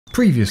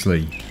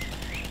Previously.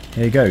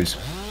 Here goes.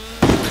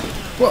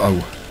 Whoa!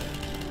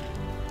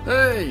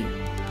 Hey!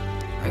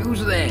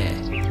 Who's there?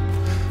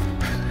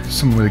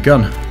 Someone with a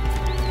gun.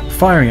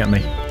 Firing at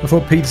me. I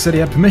thought Peter said he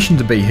had permission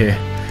to be here.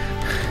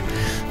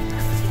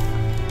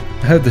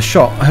 I heard the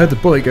shot. I heard the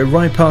bullet go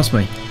right past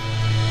me.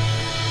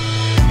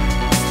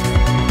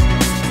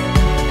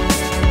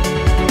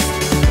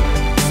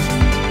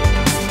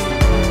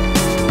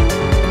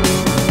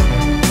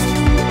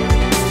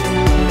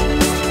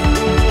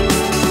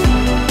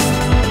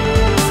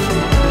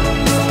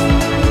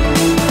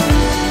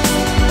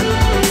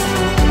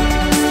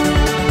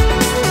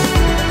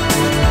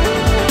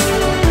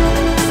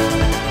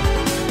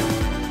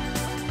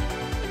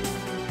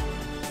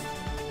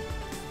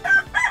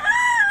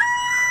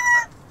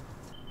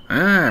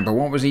 But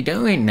what was he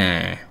doing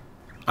there?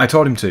 I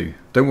told him to.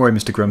 Don't worry,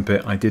 Mr.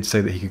 Grumpet. I did say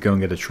that he could go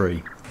and get a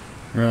tree.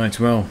 Right,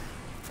 well,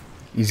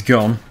 he's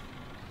gone.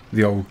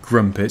 The old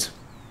Grumpet.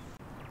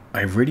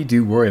 I really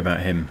do worry about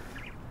him.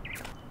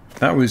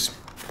 That was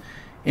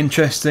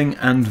interesting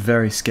and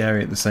very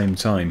scary at the same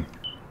time.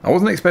 I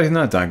wasn't expecting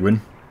that,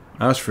 Dagwin.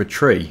 I asked for a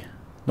tree,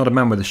 not a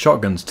man with a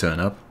shotgun to turn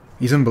up.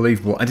 He's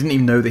unbelievable. I didn't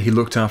even know that he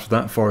looked after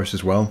that forest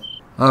as well.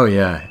 Oh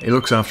yeah, he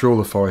looks after all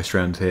the forest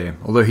around here,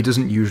 although he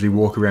doesn't usually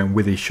walk around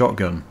with his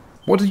shotgun.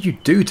 What did you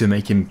do to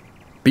make him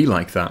be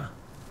like that?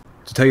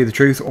 To tell you the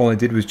truth, all I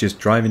did was just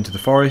drive into the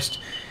forest,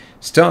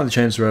 start the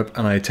chainsaw up,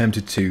 and I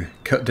attempted to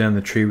cut down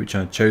the tree which I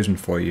had chosen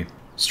for you.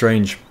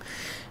 Strange.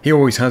 He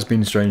always has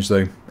been strange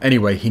though.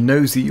 Anyway, he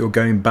knows that you're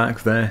going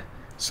back there,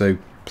 so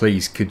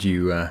please could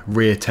you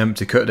re-attempt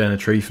to cut down a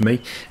tree for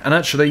me? And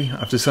actually,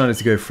 I've decided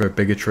to go for a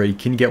bigger tree.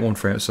 Can you get one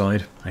for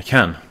outside? I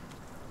can.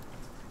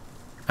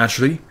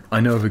 Actually, I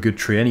know of a good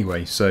tree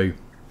anyway, so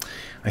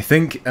I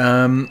think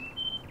there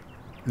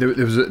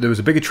was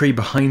a bigger tree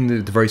behind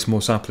the very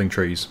small sapling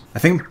trees. I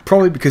think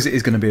probably because it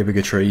is going to be a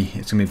bigger tree,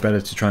 it's going to be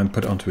better to try and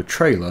put it onto a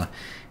trailer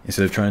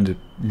instead of trying to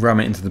ram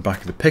it into the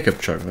back of the pickup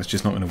truck. That's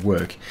just not going to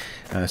work.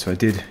 So I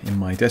did, in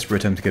my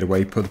desperate attempt to get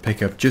away, put the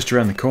pickup just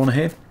around the corner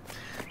here.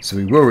 So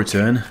we will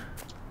return.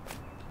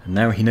 And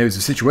now he knows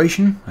the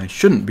situation, I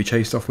shouldn't be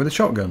chased off with a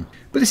shotgun.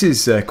 But this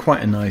is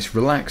quite a nice,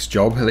 relaxed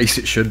job, at least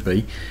it should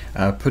be,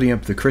 putting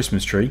up the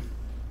Christmas tree.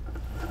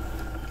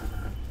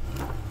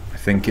 I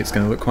think it's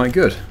going to look quite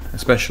good,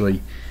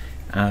 especially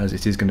as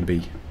it is going to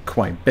be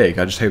quite big.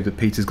 I just hope that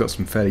Peter's got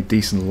some fairly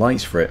decent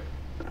lights for it.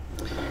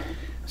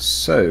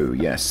 So,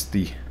 yes,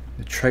 the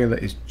trailer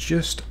is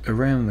just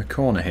around the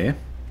corner here.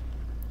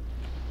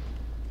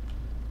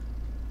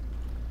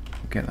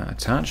 Get that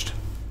attached.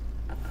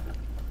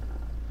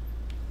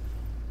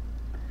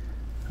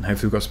 And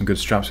hopefully we've got some good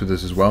straps with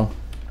us as well.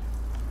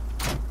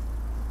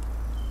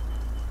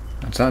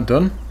 That's that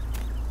done.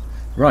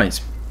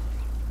 Right.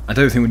 I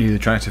don't think we need a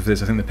tractor for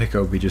this. I think the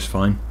pickup will be just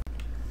fine.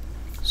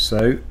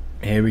 So,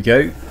 here we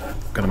go.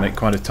 Got to make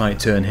quite a tight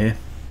turn here.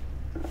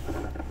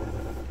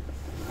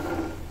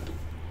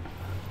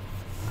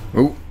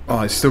 Oh,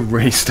 it's still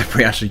really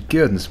slippery actually.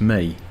 Goodness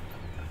me.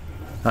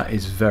 That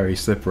is very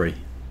slippery.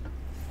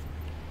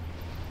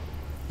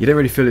 You don't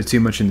really feel it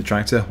too much in the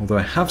tractor, although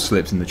I have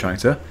slipped in the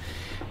tractor.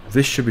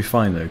 This should be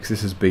fine though, because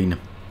this has been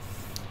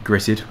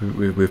gritted.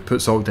 We've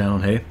put salt down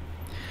on here.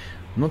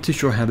 I'm not too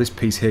sure how this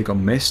piece here got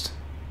missed.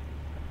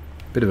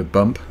 Bit of a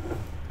bump.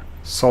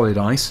 Solid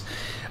ice.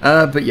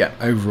 But yeah,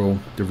 overall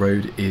the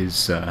road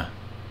is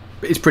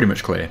it's pretty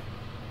much clear.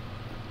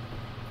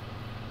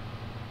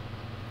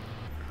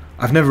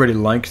 I've never really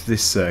liked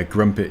this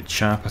Grumpet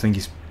chap. I think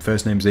his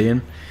first name's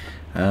Ian.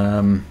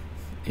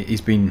 He's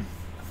been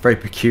very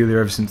peculiar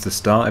ever since the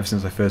start, ever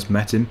since I first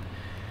met him.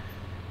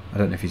 I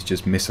don't know if he's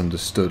just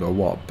misunderstood or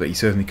what, but he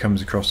certainly comes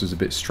across as a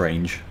bit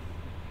strange.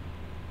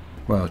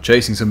 Well,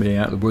 chasing somebody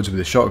out of the woods with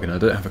a shotgun, I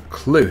don't have a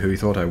clue who he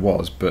thought I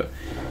was, but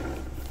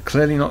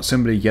clearly not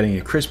somebody getting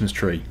a Christmas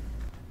tree.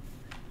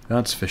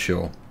 That's for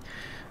sure.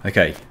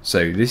 Okay,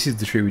 so this is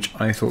the tree which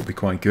I thought would be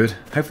quite good.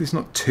 Hopefully it's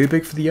not too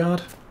big for the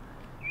yard.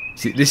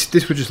 See, this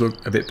would just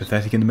look a bit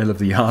pathetic in the middle of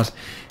the yard.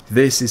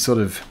 This is sort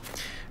of...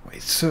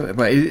 it's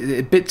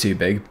a bit too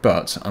big,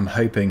 but I'm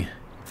hoping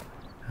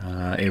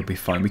it'll be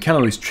fine. We can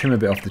always trim a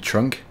bit off the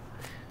trunk,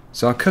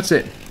 so I'll cut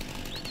it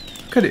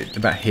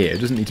about here. It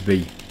doesn't need to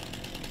be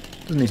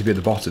at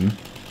the bottom.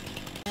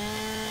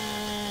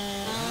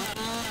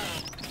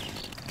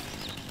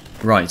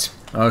 Right.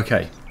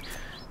 Okay.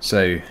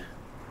 So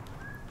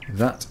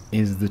that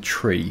is the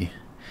tree.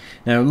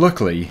 Now,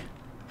 luckily,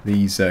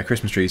 these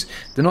Christmas trees,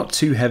 they're not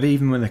too heavy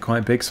even when they're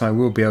quite big, so I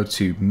will be able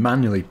to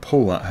manually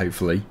pull that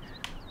hopefully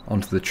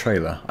onto the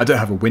trailer. I don't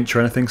have a winch or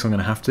anything, so I'm going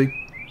to have to.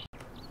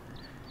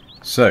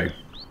 So,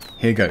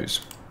 here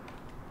goes.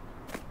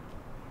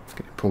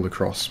 Get it pulled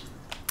across.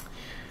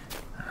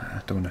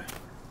 Don't want to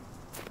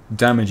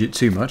damage it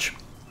too much.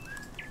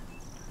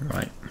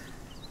 Right.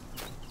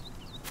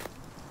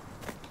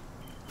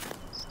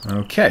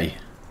 Okay.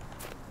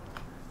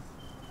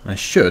 I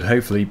should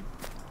hopefully be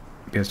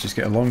able to just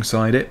get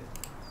alongside it.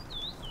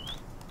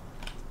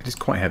 It is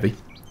quite heavy.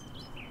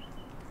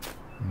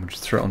 And we'll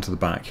just throw it onto the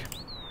back.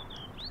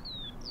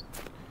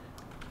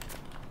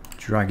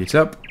 Drag it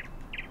up.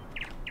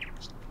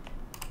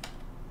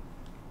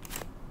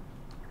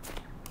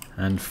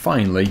 and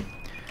finally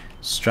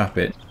strap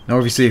it. Now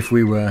obviously if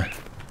we were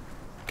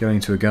going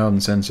to a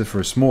garden centre for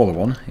a smaller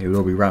one, it would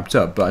all be wrapped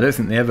up, but I don't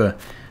think they ever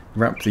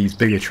wrap these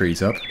bigger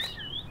trees up,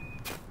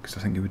 because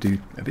I think it would do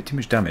a bit too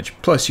much damage.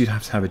 Plus you'd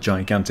have to have a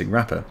gigantic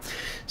wrapper.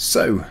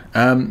 So,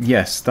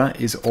 yes, that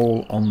is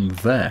all on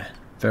there.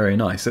 Very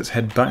nice. Let's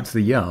head back to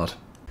the yard.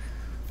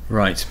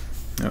 Right.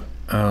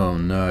 Oh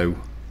no.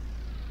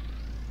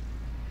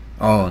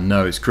 Oh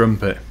no, it's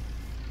Grumpet.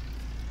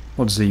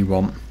 What does he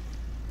want?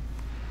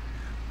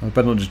 I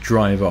better not just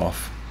drive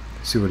off.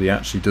 See what he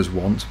actually does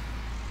want.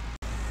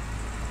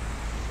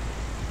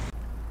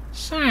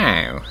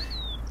 So,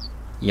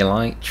 you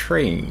like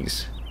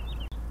trees?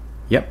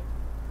 Yep.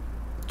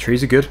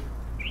 Trees are good.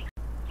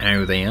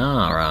 Oh, they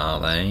are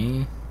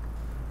they?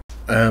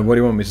 What do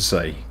you want me to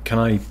say? Can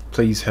I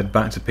please head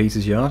back to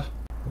Peter's yard?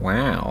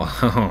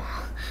 Well,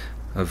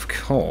 of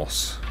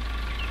course.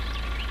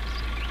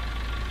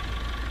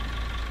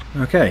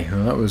 Okay,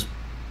 well that was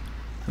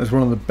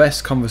one of the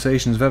best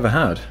conversations I've ever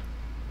had.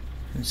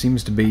 It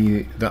seems to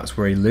be that's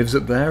where he lives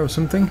up there or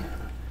something,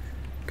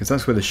 because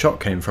that's where the shot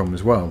came from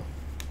as well.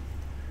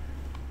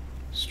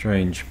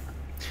 Strange.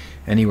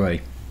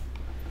 Anyway,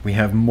 we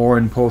have more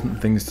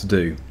important things to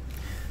do.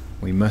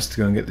 We must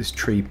go and get this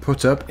tree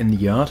put up in the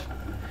yard,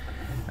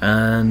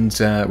 and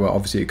well,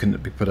 obviously it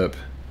couldn't be put up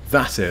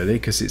that early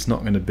because it's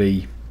not going to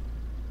be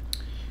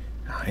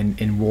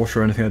in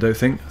water or anything. I don't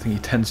think. I think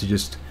he tends to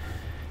just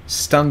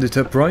stand it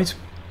upright,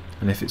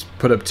 and if it's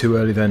put up too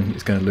early then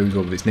it's going to lose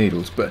all of its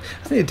needles. But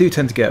I think they do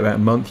tend to get about a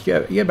month.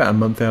 You get about a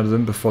month out of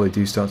them before they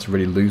do start to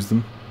really lose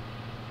them.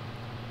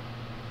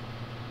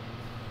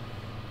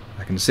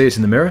 I can see it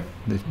in the mirror,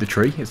 the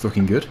tree. It's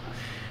looking good.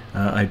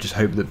 I just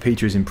hope that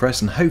Peter is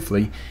impressed, and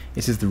hopefully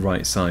it is the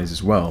right size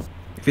as well.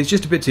 If it's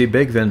just a bit too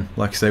big, then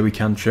like I say, we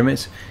can trim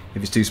it.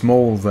 If it's too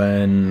small,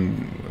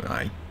 then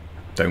I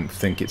don't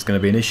think it's going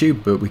to be an issue,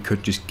 but we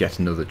could just get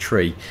another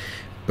tree.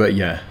 But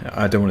yeah,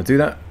 I don't want to do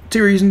that.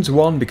 Two reasons.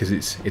 One, because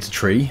it's a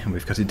tree and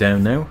we've cut it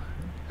down now.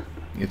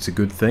 It's a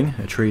good thing.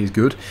 A tree is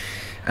good,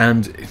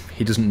 and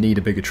he doesn't need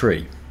a bigger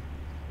tree.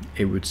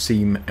 It would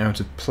seem out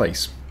of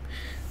place.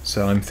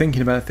 So I'm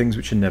thinking about things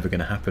which are never going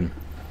to happen.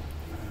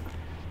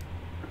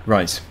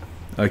 Right.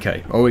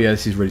 Okay. Oh yeah,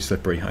 this is really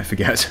slippery. I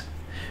forget.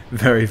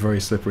 Very, very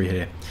slippery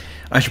here.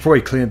 I should probably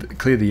clear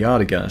the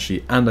yard again,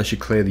 actually, and I should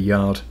clear the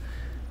yard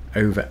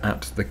over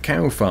at the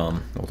cow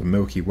farm, or the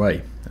Milky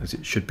Way, as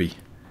it should be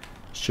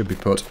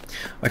put.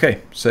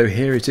 Okay, so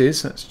here it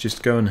is. Let's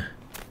just go and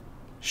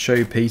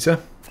show Peter.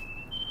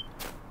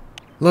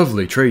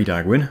 Lovely tree,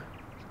 Dagwin.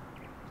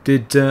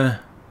 Did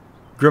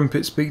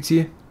Grumpet speak to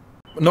you?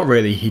 Not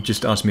really. He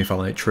just asked me if I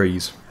like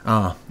trees.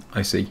 Ah,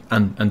 I see.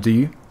 And do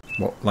you?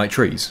 What, like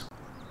trees?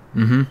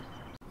 Mm-hmm.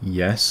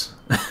 Yes.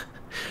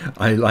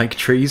 I like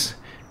trees.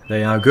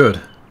 They are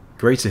good.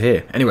 Great to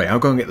hear. Anyway, I'll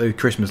go and get the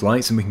Christmas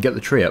lights and we can get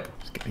the tree up.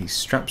 Let's get these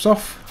straps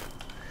off.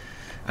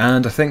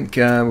 And I think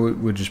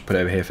we'll just put it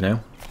over here for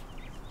now,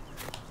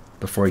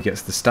 before he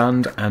gets the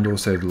stand and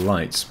also the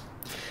lights.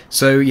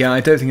 So yeah, I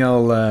don't think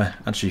I'll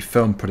actually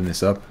film putting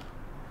this up.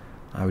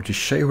 I will just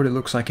show you what it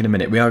looks like in a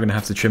minute. We are going to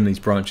have to trim these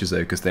branches though,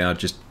 because they are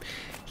just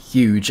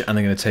huge and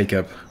they're going to take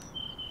up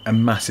a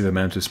massive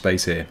amount of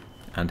space here,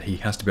 and he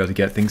has to be able to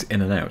get things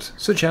in and out,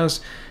 such as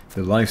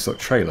the livestock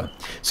trailer.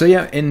 So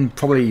yeah, in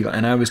probably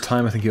an hour's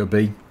time I think it'll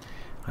be,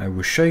 I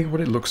will show you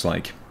what it looks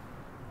like.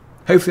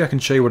 Hopefully I can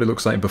show you what it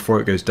looks like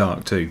before it goes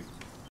dark too.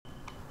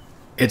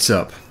 It's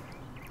up,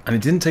 and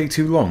it didn't take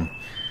too long.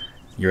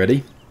 You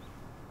ready?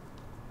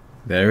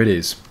 There it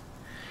is.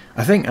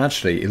 I think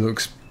actually it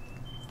looks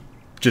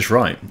just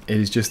right. It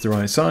is just the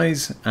right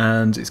size,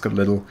 and it's got a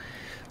little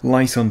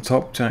light on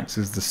top to act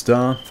as the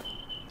star.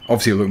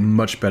 Obviously it'll look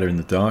much better in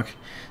the dark,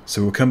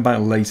 so we'll come back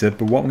later,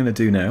 but what I'm going to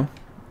do now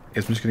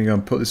is I'm just going to go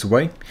and put this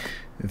away.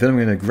 Then I'm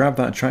going to grab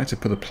that tractor,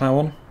 put the plough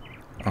on,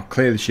 I'll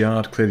clear this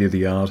yard, clear the other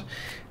yard,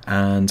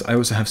 and I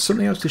also have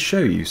something else to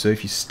show you, so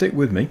if you stick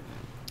with me,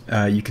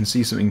 you can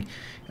see something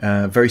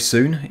very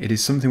soon. It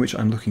is something which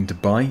I'm looking to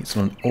buy. It's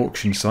on an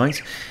auction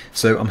site,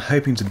 so I'm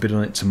hoping to bid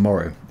on it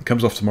tomorrow. It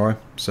comes off tomorrow,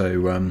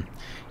 so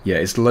yeah,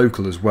 it's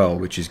local as well,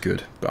 which is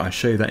good, but I'll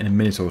show you that in a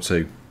minute or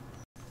two.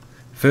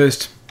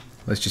 First,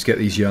 let's just get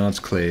these yards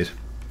cleared.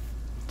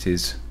 It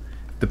is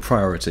the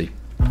priority.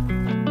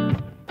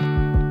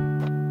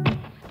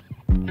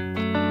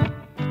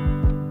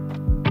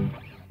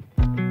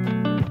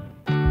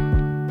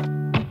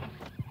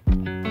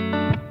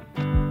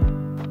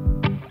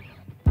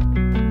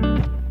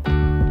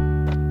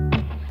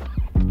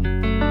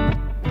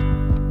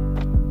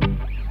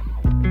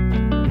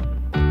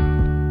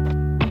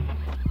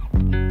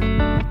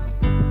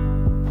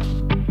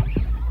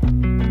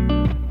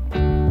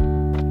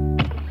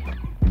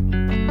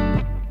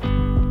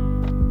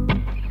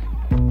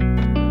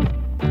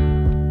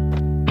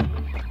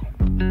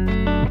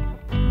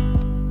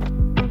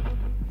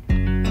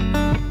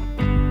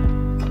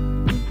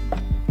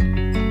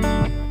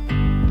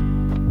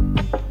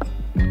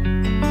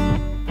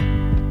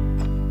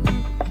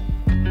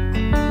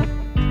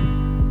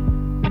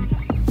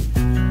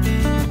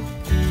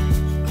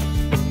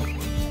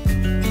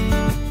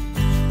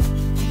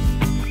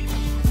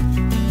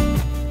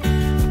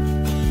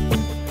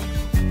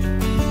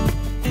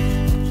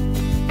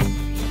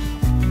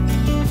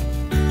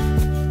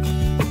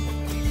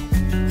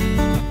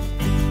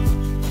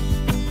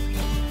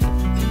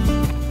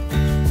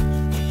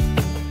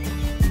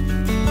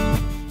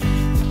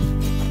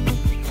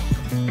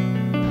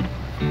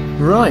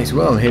 Right,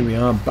 well, here we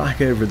are back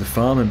over at the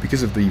farm, and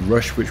because of the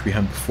rush which we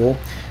had before,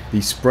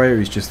 the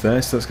sprayer is just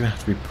there, so that's going to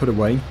have to be put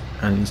away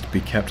and it needs to be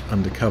kept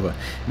under cover.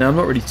 Now, I'm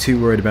not really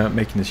too worried about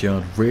making this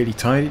yard really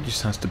tidy, it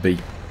just has to be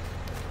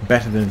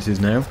better than it is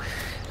now.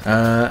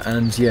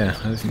 And yeah,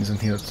 I don't think there's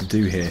anything else to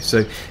do here.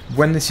 So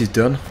when this is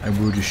done, I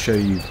will just show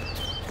you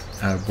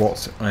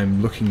what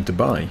I'm looking to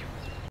buy.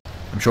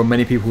 I'm sure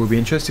many people will be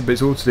interested, but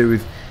it's all to do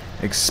with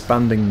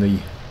expanding the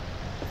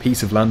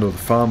piece of land or the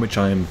farm which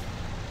I am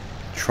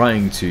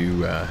trying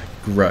to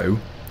grow.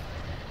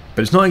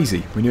 But it's not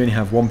easy when you only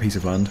have one piece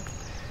of land.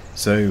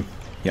 So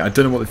yeah, I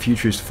don't know what the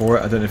future is for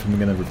it. I don't know if I'm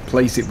going to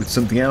replace it with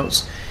something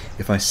else.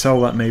 If I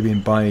sell that maybe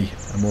and buy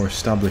a more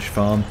established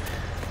farm,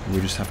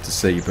 we'll just have to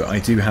see. But I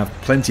do have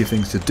plenty of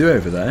things to do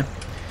over there,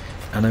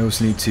 and I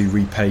also need to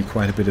repay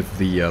quite a bit of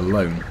the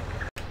loan.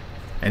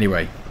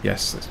 Anyway,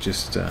 yes, let's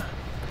just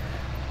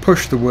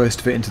push the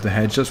worst of it into the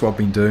hedge. That's what I've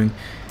been doing.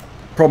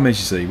 Problem is,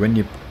 you see, when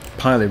you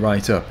pile it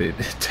right up, it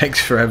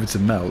takes forever to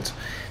melt.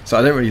 So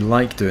I don't really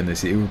like doing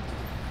this. It will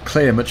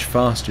clear much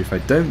faster if I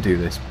don't do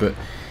this, but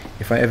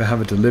if I ever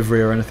have a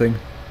delivery or anything,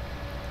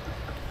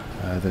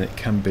 then it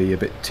can be a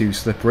bit too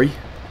slippery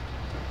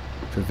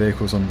for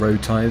vehicles on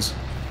road tyres.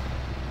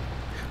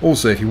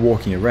 Also, if you're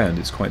walking around,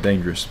 it's quite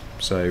dangerous.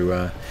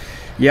 So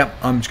yeah,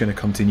 I'm just going to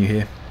continue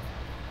here,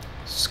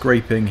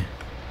 scraping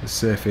the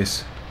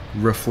surface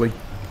roughly.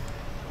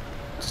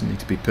 Doesn't need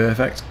to be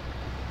perfect.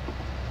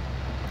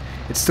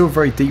 It's still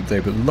very deep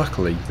though, but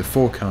luckily the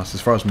forecast,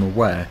 as far as I'm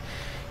aware,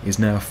 is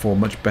now for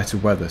much better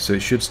weather, so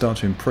it should start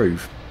to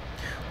improve.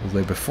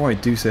 Although before I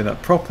do say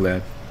that properly,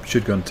 I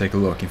should go and take a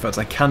look. In fact,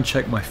 I can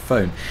check my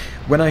phone.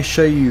 When I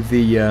show you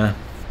the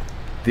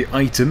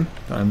item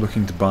that I'm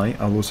looking to buy,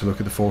 I'll also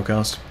look at the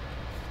forecast.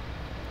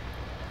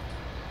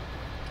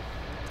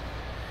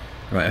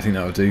 Right, I think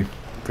that'll do,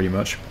 pretty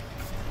much.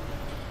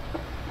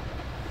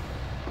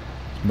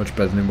 It's much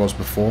better than it was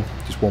before.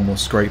 Just one more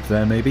scrape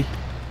there, maybe.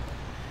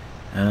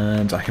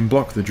 And I can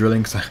block the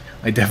drilling, because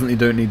I definitely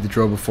don't need the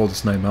drill before the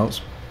snow melts.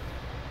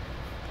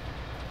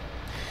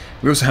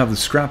 We also have the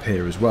scrap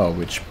here as well,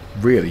 which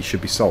really should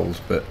be sold,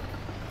 but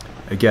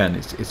again,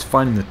 it's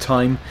finding the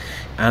time,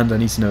 and I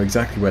need to know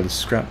exactly where the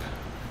scrap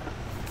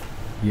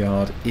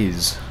yard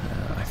is.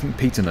 I think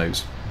Peter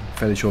knows. I'm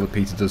fairly sure that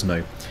Peter does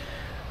know.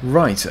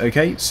 Right,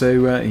 okay, so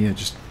yeah,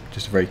 just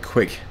a very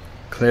quick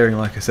clearing,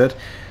 like I said.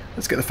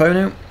 Let's get the phone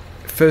out.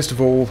 First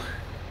of all,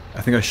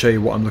 I think I'll show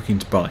you what I'm looking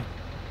to buy.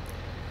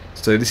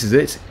 So this is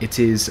it. It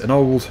is an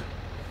old,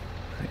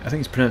 I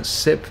think it's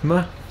pronounced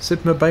Sipma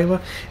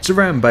baler. It's a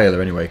round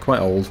baler anyway, quite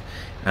old,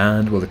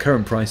 and well, the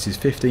current price is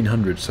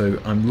 $1,500,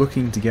 so I'm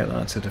looking to get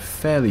that at a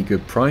fairly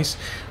good price.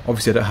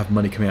 Obviously I don't have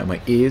money coming out of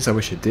my ears, I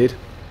wish I did.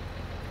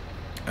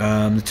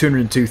 The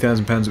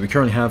 £202,000 that we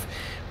currently have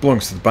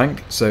belongs to the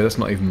bank, so that's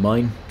not even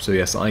mine. So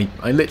yes, I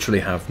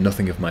literally have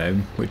nothing of my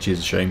own, which is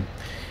a shame.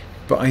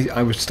 But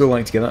I would still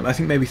like to get that. I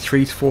think maybe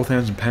 £3,000 to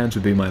 £4,000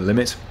 would be my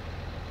limit.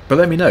 But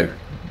let me know.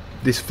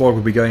 This vlog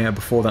will be going out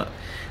before that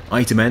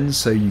item ends,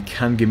 so you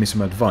can give me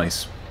some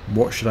advice.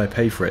 What should I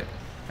pay for it?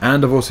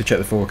 And I've also checked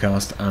the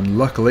forecast, and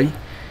luckily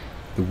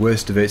the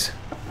worst of it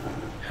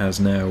has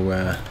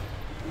now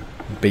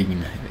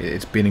been.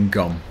 It's been and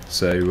gone.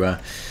 So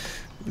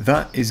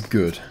that is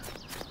good.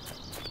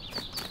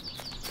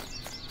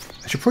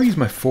 I should probably use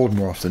my Ford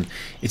more often.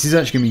 It is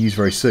actually going to be used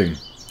very soon.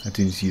 I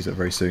do need to use that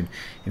very soon.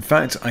 In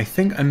fact, I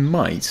think I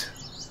might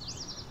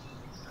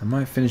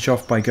finish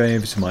off by going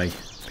over to my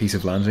piece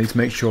of land. I need to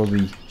make sure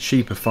the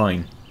sheep are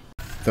fine.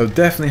 They'll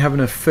definitely have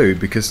enough food,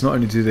 because not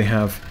only do they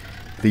have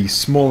the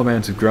small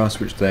amount of grass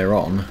which they're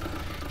on,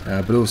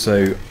 but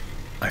also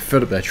I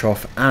filled up their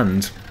trough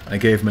and I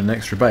gave them an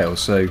extra bale,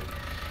 so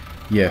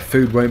yeah,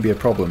 food won't be a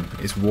problem.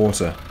 It's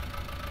water.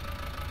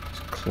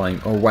 Just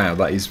climb. Oh wow,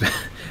 that is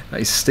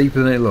that is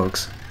steeper than it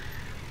looks.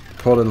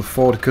 Poor little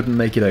Ford couldn't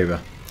make it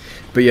over.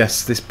 But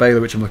yes, this baler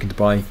which I'm looking to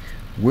buy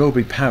will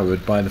be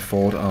powered by the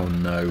Ford. Oh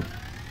no,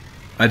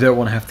 I don't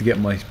want to have to get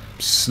my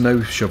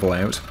snow shovel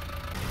out.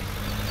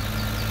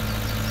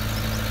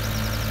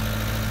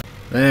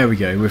 There we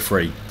go, we're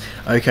free.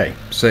 Okay,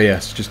 so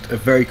yes, just a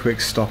very quick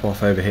stop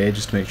off over here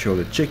just to make sure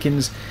the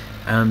chickens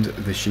and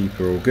the sheep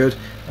are all good.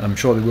 I'm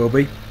sure they will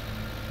be.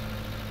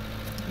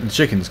 And the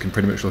chickens can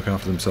pretty much look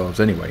after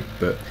themselves anyway,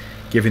 but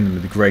giving them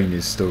the grain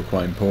is still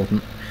quite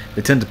important.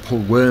 They tend to pull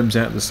worms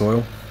out of the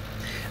soil.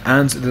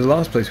 And the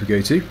last place we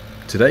go to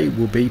today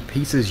will be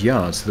Peter's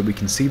yard, so that we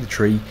can see the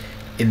tree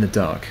in the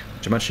dark,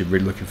 which I'm actually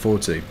really looking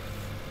forward to.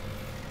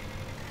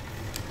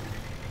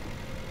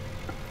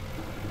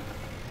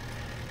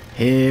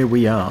 Here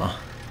we are.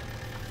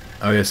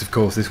 Oh yes, of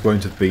course, this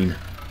won't have been...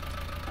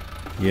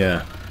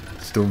 Yeah,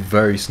 still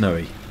very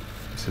snowy.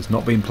 This has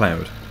not been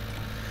ploughed.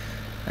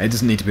 It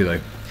doesn't need to be though.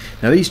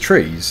 Now these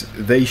trees,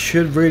 they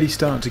should really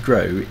start to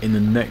grow in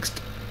the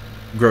next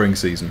growing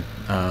season.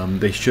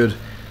 They should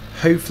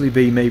hopefully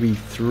be maybe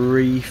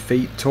 3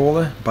 feet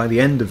taller by the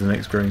end of the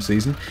next growing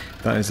season.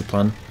 That is the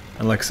plan.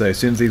 And like I say, as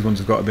soon as these ones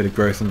have got a bit of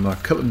growth on them, I'll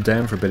cut them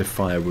down for a bit of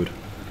firewood.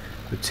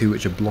 The two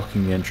which are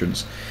blocking the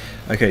entrance.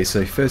 Okay,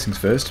 so first things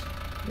first.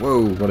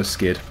 Whoa, what a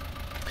skid.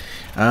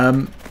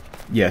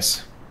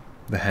 Yes,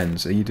 the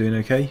hens. Are you doing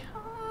okay?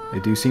 They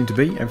do seem to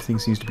be. Everything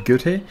seems to be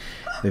good here.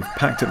 They've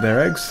packed up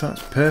their eggs.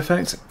 That's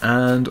perfect.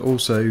 And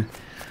also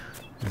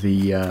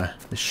the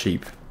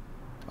sheep.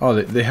 Oh,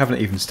 they haven't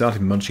even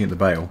started munching at the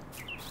bale.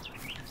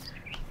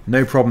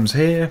 No problems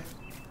here.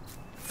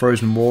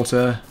 Frozen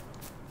water.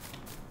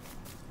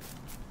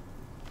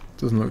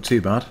 Doesn't look too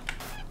bad.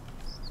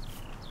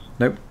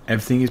 Nope,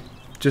 everything is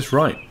just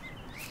right.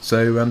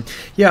 So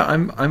yeah,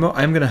 I'm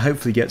going to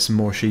hopefully get some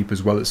more sheep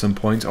as well at some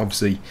point.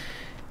 Obviously,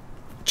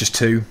 just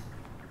 2.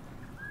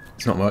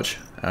 It's not much,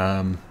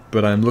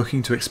 but I'm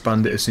looking to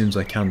expand it as soon as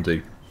I can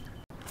do.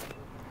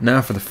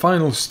 Now for the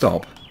final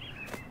stop,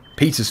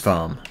 Peter's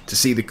farm, to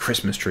see the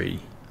Christmas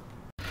tree.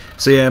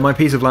 So yeah, my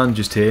piece of land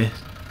just here,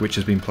 which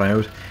has been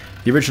ploughed.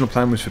 The original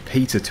plan was for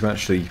Peter to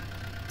actually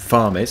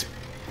farm it,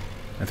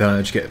 and then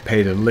I'd just get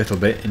paid a little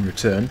bit in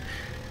return.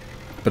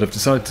 But I've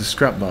decided to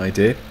scrap that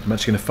idea. I'm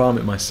actually going to farm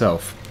it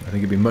myself. I think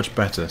it'd be much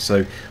better,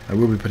 so I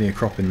will be putting a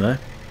crop in there.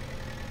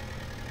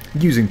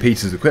 Using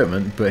Peter's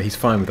equipment, but he's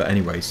fine with that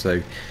anyway,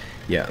 so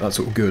yeah, that's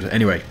all good.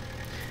 Anyway,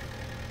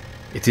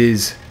 it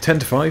is 10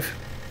 to 5.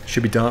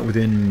 Should be dark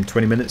within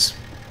 20 minutes.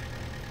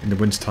 In the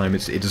winter time,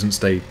 it doesn't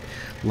stay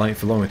light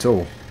for long at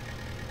all.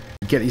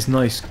 You get these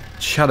nice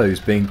shadows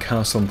being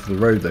cast onto the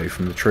road though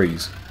from the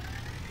trees.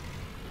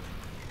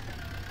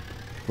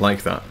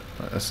 Like that.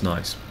 That's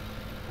nice.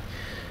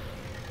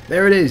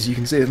 There it is, you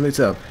can see it lit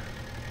up.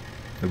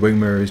 The wing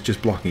mirror is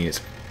just blocking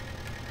it.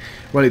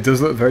 Well, it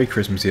does look very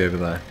Christmassy over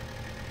there.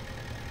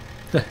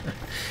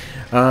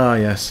 Ah,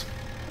 yes.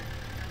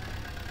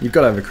 You've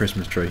got to have a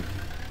Christmas tree.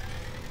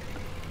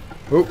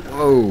 Oh,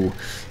 whoa!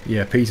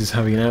 Yeah, Peter's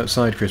having an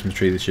outside Christmas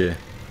tree this year.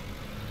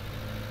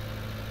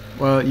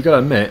 Well, you got to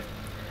admit,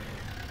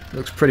 it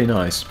looks pretty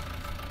nice.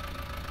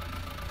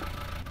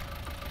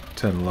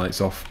 Turn the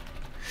lights off.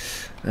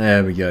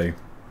 There we go.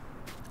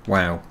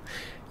 Wow.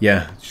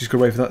 Yeah, just got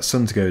to wait for that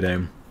sun to go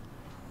down.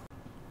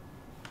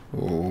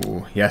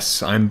 Oh,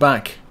 yes, I'm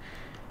back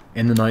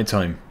in the night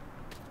time.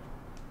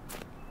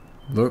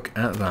 Look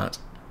at that.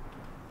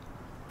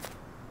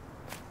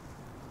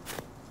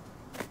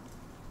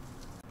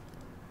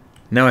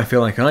 Now I feel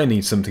like I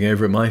need something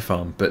over at my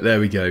farm, but there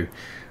we go.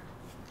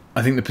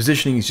 I think the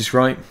positioning is just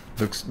right.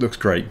 Looks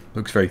great.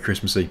 Looks very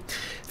Christmassy.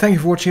 Thank you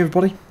for watching,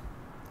 everybody.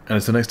 And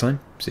until next time,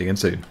 see you again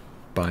soon.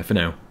 Bye for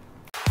now.